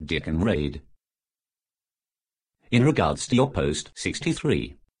Dick and Raid. In regards to your post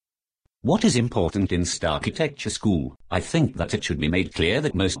 63. What is important in architecture school? I think that it should be made clear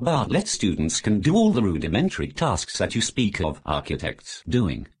that most Bartlett students can do all the rudimentary tasks that you speak of architects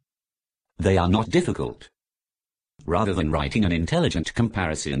doing. They are not difficult. Rather than writing an intelligent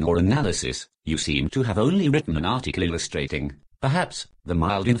comparison or analysis, you seem to have only written an article illustrating, perhaps, the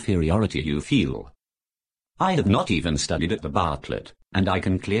mild inferiority you feel. I have not even studied at the Bartlett, and I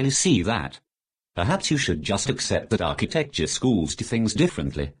can clearly see that. Perhaps you should just accept that architecture schools do things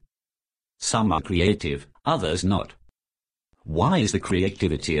differently. Some are creative, others not. Why is the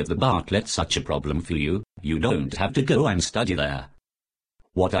creativity of the Bartlett such a problem for you? You don't have to go and study there.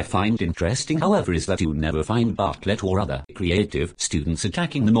 What I find interesting, however, is that you never find Bartlett or other creative students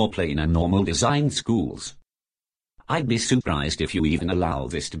attacking the more plain and normal design schools. I'd be surprised if you even allow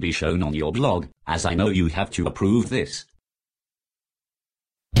this to be shown on your blog, as I know you have to approve this.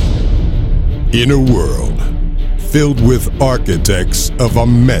 In a world filled with architects of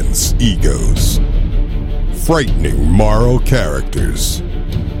immense egos, frightening moral characters,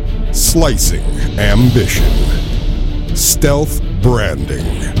 slicing ambition, stealth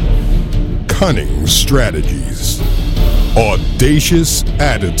branding, cunning strategies, audacious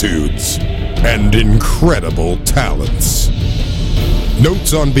attitudes, and incredible talents.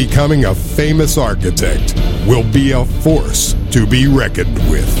 Notes on becoming a famous architect will be a force to be reckoned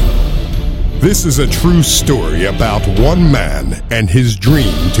with. This is a true story about one man and his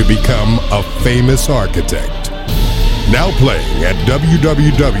dream to become a famous architect. Now playing at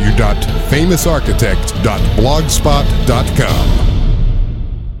www.famousarchitect.blogspot.com.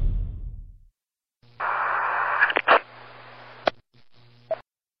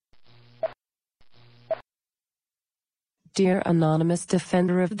 Dear anonymous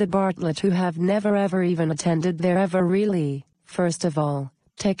defender of the Bartlett who have never ever even attended there ever really, first of all,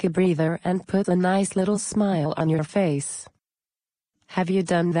 take a breather and put a nice little smile on your face. Have you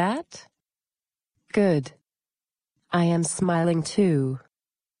done that? Good. I am smiling too.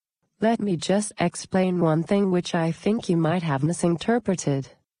 Let me just explain one thing which I think you might have misinterpreted.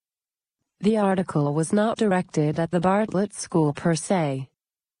 The article was not directed at the Bartlett School per se.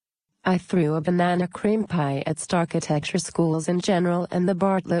 I threw a banana cream pie at architecture schools in general, and the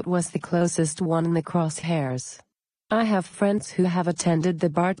Bartlett was the closest one in the crosshairs. I have friends who have attended the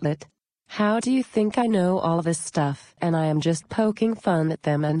Bartlett. How do you think I know all this stuff? And I am just poking fun at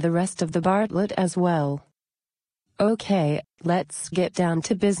them and the rest of the Bartlett as well. Okay, let's get down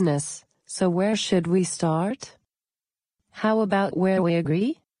to business. So where should we start? How about where we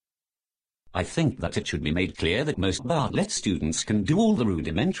agree? I think that it should be made clear that most Bartlett students can do all the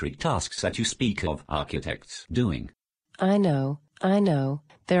rudimentary tasks that you speak of architects doing. I know.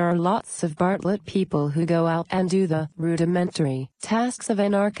 There are lots of Bartlett people who go out and do the rudimentary tasks of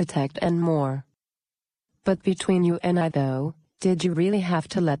an architect and more. But between you and I though, did you really have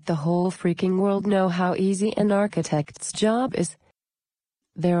to let the whole freaking world know how easy an architect's job is?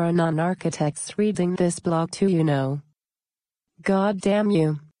 There are non-architects reading this blog too, you know. God damn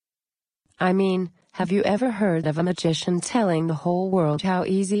you. I mean, have you ever heard of a magician telling the whole world how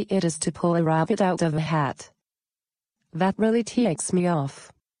easy it is to pull a rabbit out of a hat? That really ticks me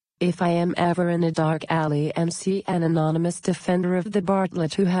off. If I am ever in a dark alley and see an anonymous defender of the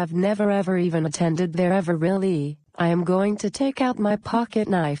Bartlett who have never ever even attended there ever really, I am going to take out my pocket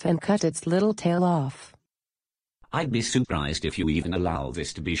knife and cut its little tail off. I'd be surprised if you even allow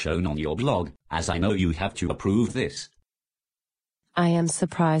this to be shown on your blog, as I know you have to approve this. I am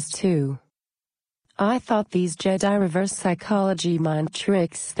surprised too. I thought these Jedi reverse psychology mind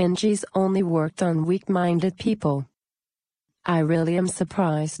tricks thingies only worked on weak-minded people. I really am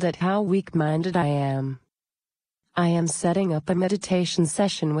surprised at how weak-minded I am. I am setting up a meditation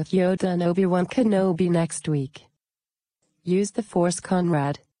session with Yoda and Obi-Wan Kenobi next week. Use the Force,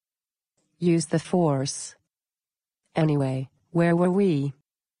 Conrad. Use the Force. Anyway, where were we?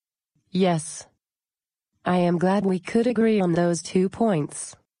 Yes. I am glad we could agree on those 2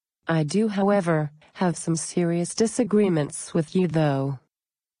 points. I do, however, have some serious disagreements with you though.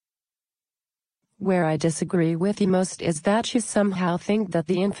 Where I disagree with you most is that you somehow think that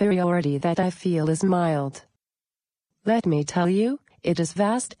the inferiority that I feel is mild. Let me tell you, it is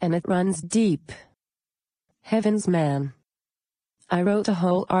vast and it runs deep. Heavens man. I wrote a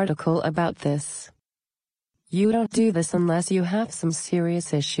whole article about this. You don't do this unless you have some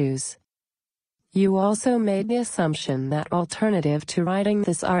serious issues. You also made the assumption that alternative to writing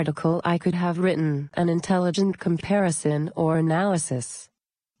this article I could have written an intelligent comparison or analysis.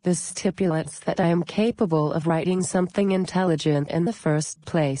 This stipulates that I am capable of writing something intelligent in the first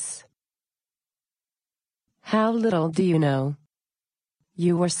place. How little do you know?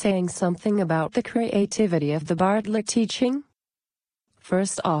 You were saying something about the creativity of the Bartlett teaching?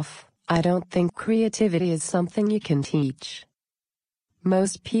 First off, I don't think creativity is something you can teach.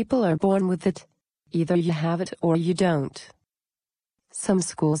 Most people are born with it. Either you have it or you don't. Some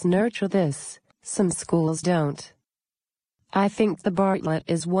schools nurture this, some schools don't. I think the Bartlett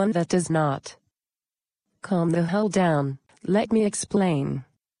is one that does not. Calm the hell down, let me explain.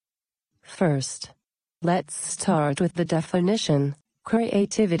 First, let's start with the definition.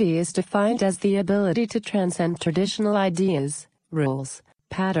 Creativity is defined as the ability to transcend traditional ideas, rules,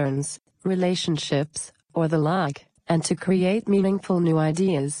 patterns, relationships, or the like, and to create meaningful new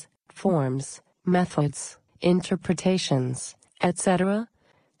ideas, forms, methods, interpretations, etc.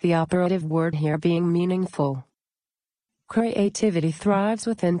 The operative word here being meaningful. Creativity thrives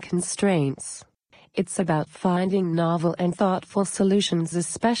within constraints. It's about finding novel and thoughtful solutions,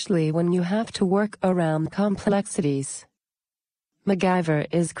 especially when you have to work around complexities. MacGyver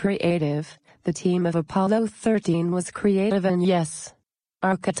is creative, the team of Apollo 13 was creative, and yes,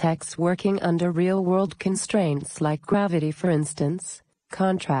 architects working under real-world constraints like gravity, for instance,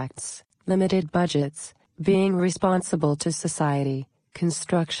 contracts, limited budgets, being responsible to society,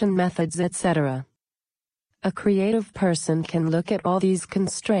 construction methods, etc. A creative person can look at all these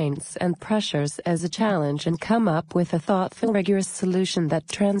constraints and pressures as a challenge and come up with a thoughtful, rigorous solution that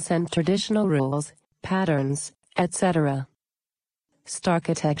transcends traditional rules, patterns, etc.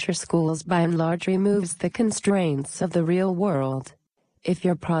 Starchitecture schools by and large removes the constraints of the real world. If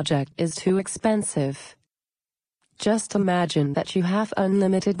your project is too expensive, just imagine that you have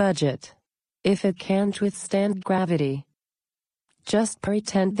unlimited budget. If it can't withstand gravity, just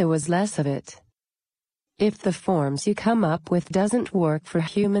pretend there was less of it. If the forms you come up with doesn't work for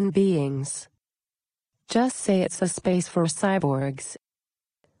human beings, just say it's a space for cyborgs.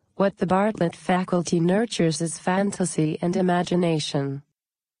 What the Bartlett faculty nurtures is fantasy and imagination.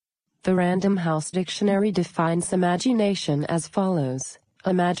 The Random House Dictionary defines imagination as follows: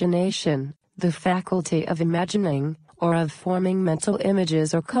 imagination, the faculty of imagining, or of forming mental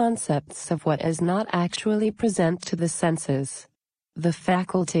images or concepts of what is not actually present to the senses. The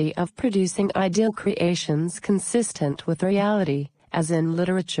faculty of producing ideal creations consistent with reality, as in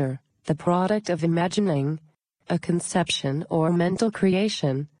literature, the product of imagining, a conception or mental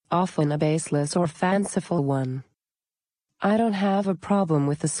creation, often a baseless or fanciful one. I don't have a problem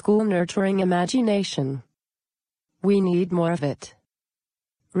with the school nurturing imagination. We need more of it.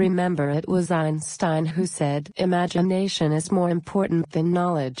 Remember, it was Einstein who said imagination is more important than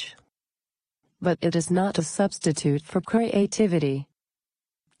knowledge. But it is not a substitute for creativity.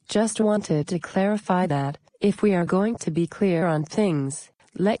 Just wanted to clarify that, if we are going to be clear on things,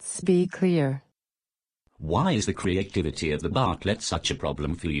 let's be clear. Why is the creativity of the Bartlett such a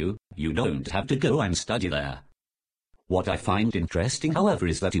problem for you? You don't have to go and study there. What I find interesting, however,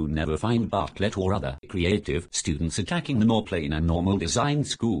 is that you never find Bartlett or other creative students attacking the more plain and normal design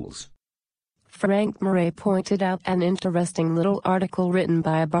schools. Frank Murray pointed out an interesting little article written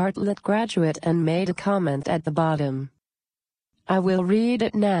by a Bartlett graduate and made a comment at the bottom. I will read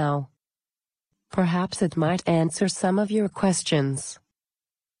it now. Perhaps it might answer some of your questions.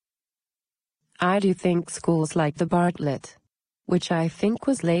 I do think schools like the Bartlett, which I think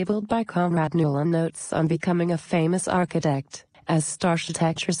was labeled by Conrad Newell Notes on Becoming a Famous Architect, as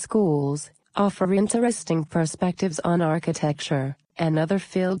starchitecture schools, offer interesting perspectives on architecture, and other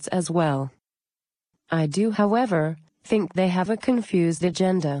fields as well. I do, however, think they have a confused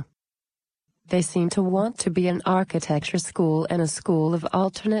agenda. They seem to want to be an architecture school and a school of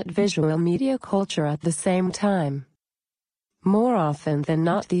alternate visual media culture at the same time. More often than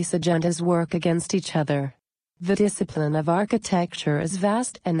not, these agendas work against each other. The discipline of architecture is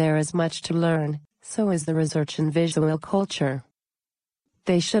vast and there is much to learn, so is the research in visual culture.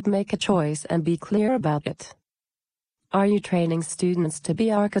 They should make a choice and be clear about it. Are you training students to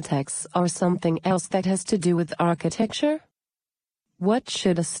be architects or something else that has to do with architecture? What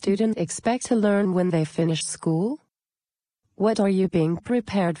should a student expect to learn when they finish school? What are you being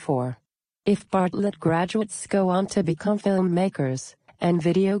prepared for? If Bartlett graduates go on to become filmmakers, and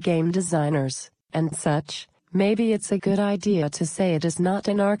video game designers, and such, maybe it's a good idea to say it is not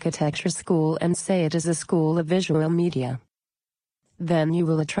an architecture school and say it is a school of visual media. Then you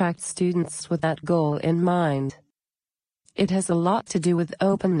will attract students with that goal in mind. It has a lot to do with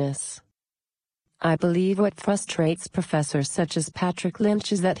openness. I believe what frustrates professors such as Patrick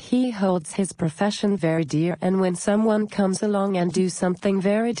Lynch is that he holds his profession very dear, and when someone comes along and do something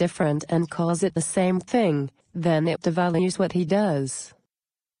very different and calls it the same thing, then it devalues what he does.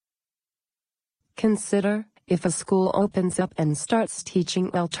 Consider, if a school opens up and starts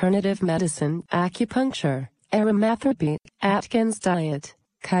teaching alternative medicine, acupuncture, aromatherapy, Atkins diet,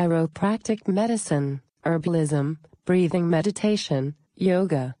 chiropractic medicine, herbalism, breathing meditation,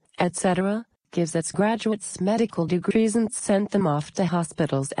 yoga, etc., gives its graduates medical degrees and sent them off to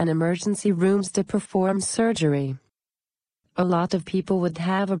hospitals and emergency rooms to perform surgery. A lot of people would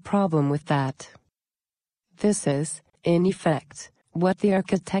have a problem with that. This is, in effect, what the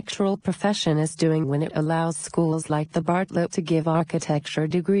architectural profession is doing when it allows schools like the Bartlett to give architecture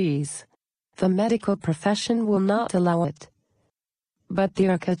degrees. The medical profession will not allow it. But the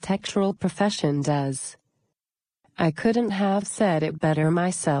architectural profession does. I couldn't have said it better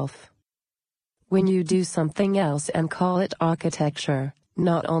myself. When you do something else and call it architecture,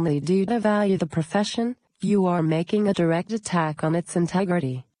 not only do you devalue the profession, you are making a direct attack on its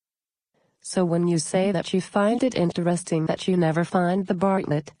integrity. So when you say that you find it interesting that you never find the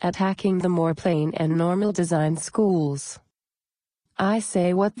Bartlett attacking the more plain and normal design schools, I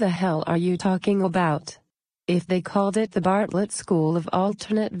say, what the hell are you talking about? If they called it the Bartlett School of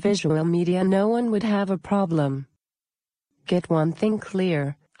Alternate Visual Media, no one would have a problem. Get one thing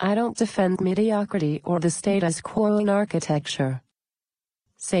clear. I don't defend mediocrity or the status quo in architecture.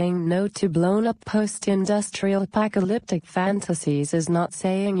 Saying no to blown-up post-industrial apocalyptic fantasies is not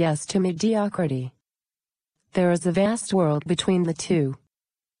saying yes to mediocrity. There is a vast world between the two.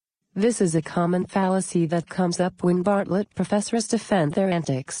 This is a common fallacy that comes up when Bartlett professors defend their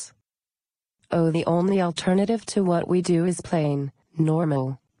antics. Oh, the only alternative to what we do is plain,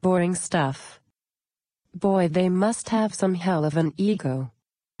 normal, boring stuff. Boy, they must have some hell of an ego.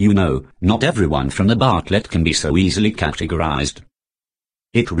 You know, not everyone from the Bartlett can be so easily categorized.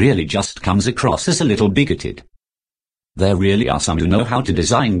 It really just comes across as a little bigoted. There really are some who know how to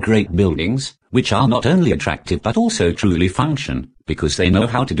design great buildings, which are not only attractive but also truly function, because they know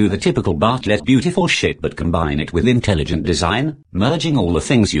how to do the typical Bartlett beautiful shit but combine it with intelligent design, merging all the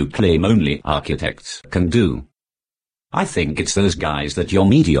things you claim only architects can do. I think it's those guys that your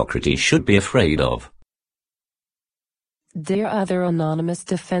mediocrity should be afraid of. Dear other anonymous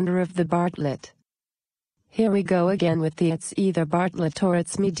defender of the Bartlett. Here we go again with the it's either Bartlett or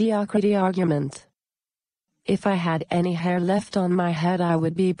it's mediocrity argument. If I had any hair left on my head, I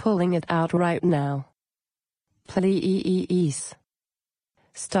would be pulling it out right now. Please.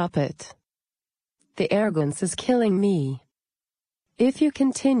 Stop it. The arrogance is killing me. If you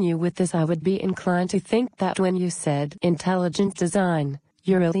continue with this, I would be inclined to think that when you said intelligent design,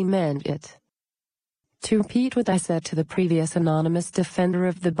 you really meant it. To repeat what I said to the previous anonymous defender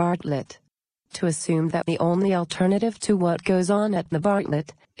of the Bartlett. To assume that the only alternative to what goes on at the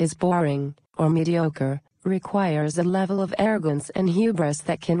Bartlett is boring or mediocre requires a level of arrogance and hubris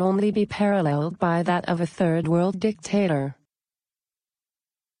that can only be paralleled by that of a third world dictator.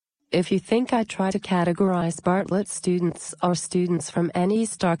 If you think I try to categorize Bartlett students or students from any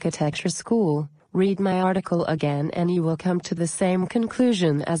East Architecture school, read my article again and you will come to the same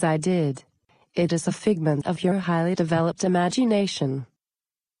conclusion as I did. It is a figment of your highly developed imagination.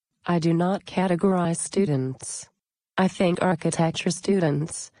 I do not categorize students. I think architecture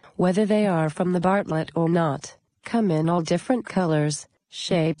students, whether they are from the Bartlett or not, come in all different colors,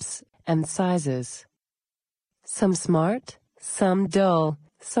 shapes, and sizes. Some smart, some dull,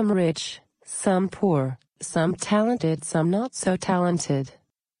 some rich, some poor, some talented, some not so talented.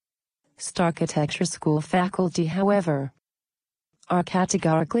 Architecture school faculty, however, are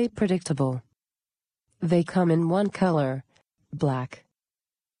categorically predictable. They come in one color, black.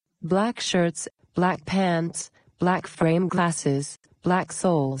 Black shirts, black pants, black frame glasses, black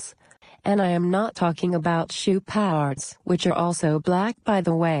soles. And I am not talking about shoe pads, which are also black, by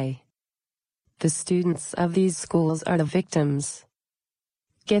the way. The students of these schools are the victims.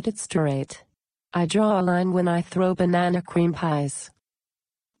 Get it straight. I draw a line when I throw banana cream pies.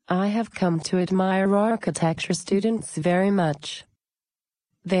 I have come to admire architecture students very much.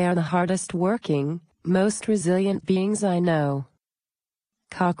 They are the hardest working, most resilient beings I know.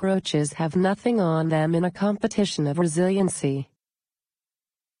 Cockroaches have nothing on them in a competition of resiliency.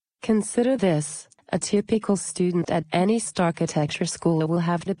 Consider this, a typical student at any architecture school will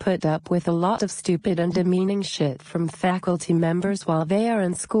have to put up with a lot of stupid and demeaning shit from faculty members while they are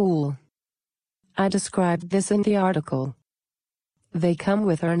in school. I described this in the article. They come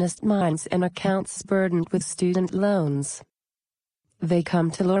with earnest minds and accounts burdened with student loans. They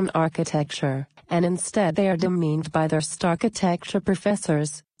come to learn architecture, and instead they are demeaned by their architecture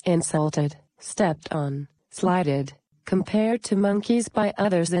professors, insulted, stepped on, slighted, compared to monkeys by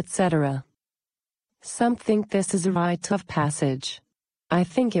others, etc. Some think this is a rite of passage. I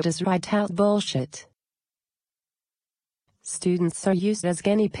think it is right out bullshit. Students are used as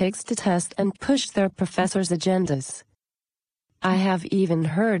guinea pigs to test and push their professors' agendas. I have even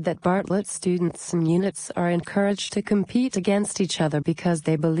heard that Bartlett students and units are encouraged to compete against each other because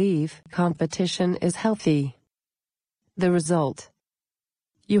they believe competition is healthy. The result: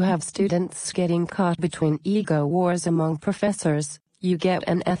 you have students getting caught between ego wars among professors. You get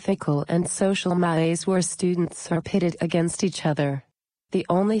an ethical and social malaise where students are pitted against each other. The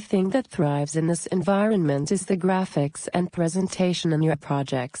only thing that thrives in this environment is the graphics and presentation in your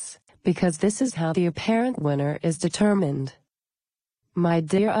projects, because this is how the apparent winner is determined. My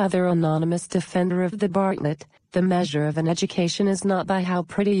dear other anonymous defender of the Bartlett, the measure of an education is not by how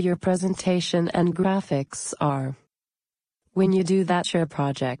pretty your presentation and graphics are. When you do that your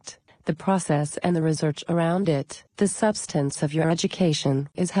project, the process and the research around it, the substance of your education,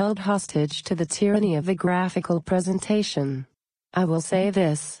 is held hostage to the tyranny of the graphical presentation. I will say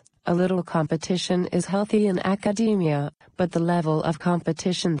this: a little competition is healthy in academia, but the level of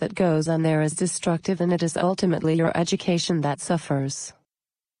competition that goes on there is destructive, and it is ultimately your education that suffers.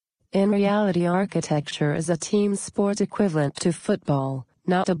 In reality, architecture is a team sport equivalent to football,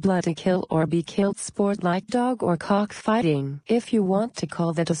 not a bloody kill or be killed sport like dog or cockfighting, if you want to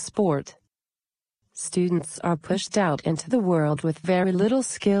call that a sport. Students are pushed out into the world with very little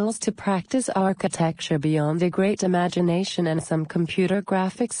skills to practice architecture beyond their great imagination and some computer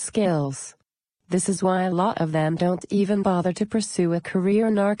graphics skills. This is why a lot of them don't even bother to pursue a career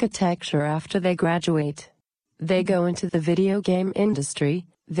in architecture after they graduate. They go into the video game industry,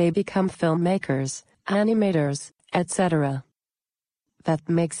 they become filmmakers, animators, etc. That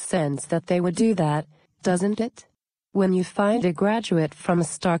makes sense that they would do that, doesn't it? When you find a graduate from a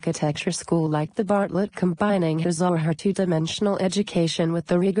architecture school like the Bartlett combining his or her two-dimensional education with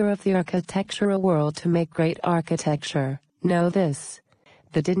the rigor of the architectural world to make great architecture, know this: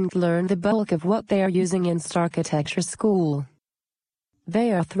 they didn't learn the bulk of what they are using in architecture school.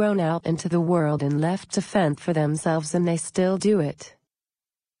 They are thrown out into the world and left to fend for themselves, and they still do it.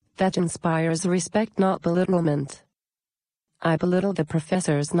 That inspires respect, not belittlement. I belittle the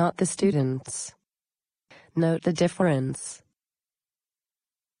professors, not the students. Note the difference.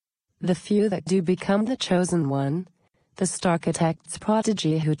 The few that do become the chosen one, the architect's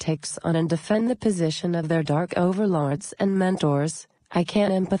prodigy who takes on and defend the position of their dark overlords and mentors, I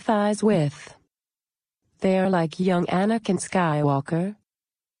can empathize with. They are like young Anakin Skywalker,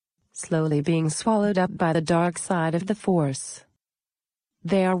 slowly being swallowed up by the dark side of the Force.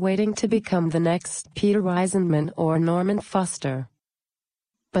 They are waiting to become the next Peter Eisenman or Norman Foster.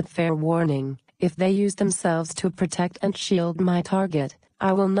 But fair warning, if they use themselves to protect and shield my target,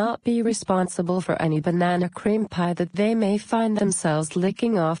 I will not be responsible for any banana cream pie that they may find themselves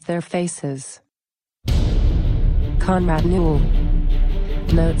licking off their faces. Conrad Newell.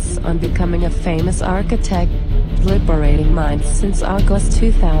 Notes on becoming a famous architect, liberating minds since August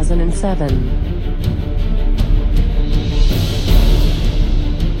 2007.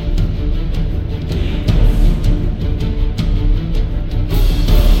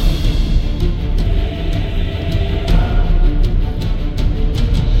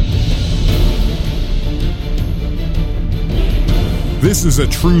 This is a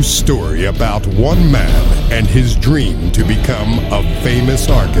true story about one man and his dream to become a famous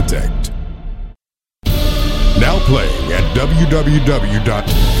architect. Now playing at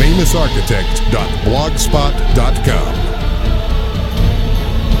www.famousarchitect.blogspot.com.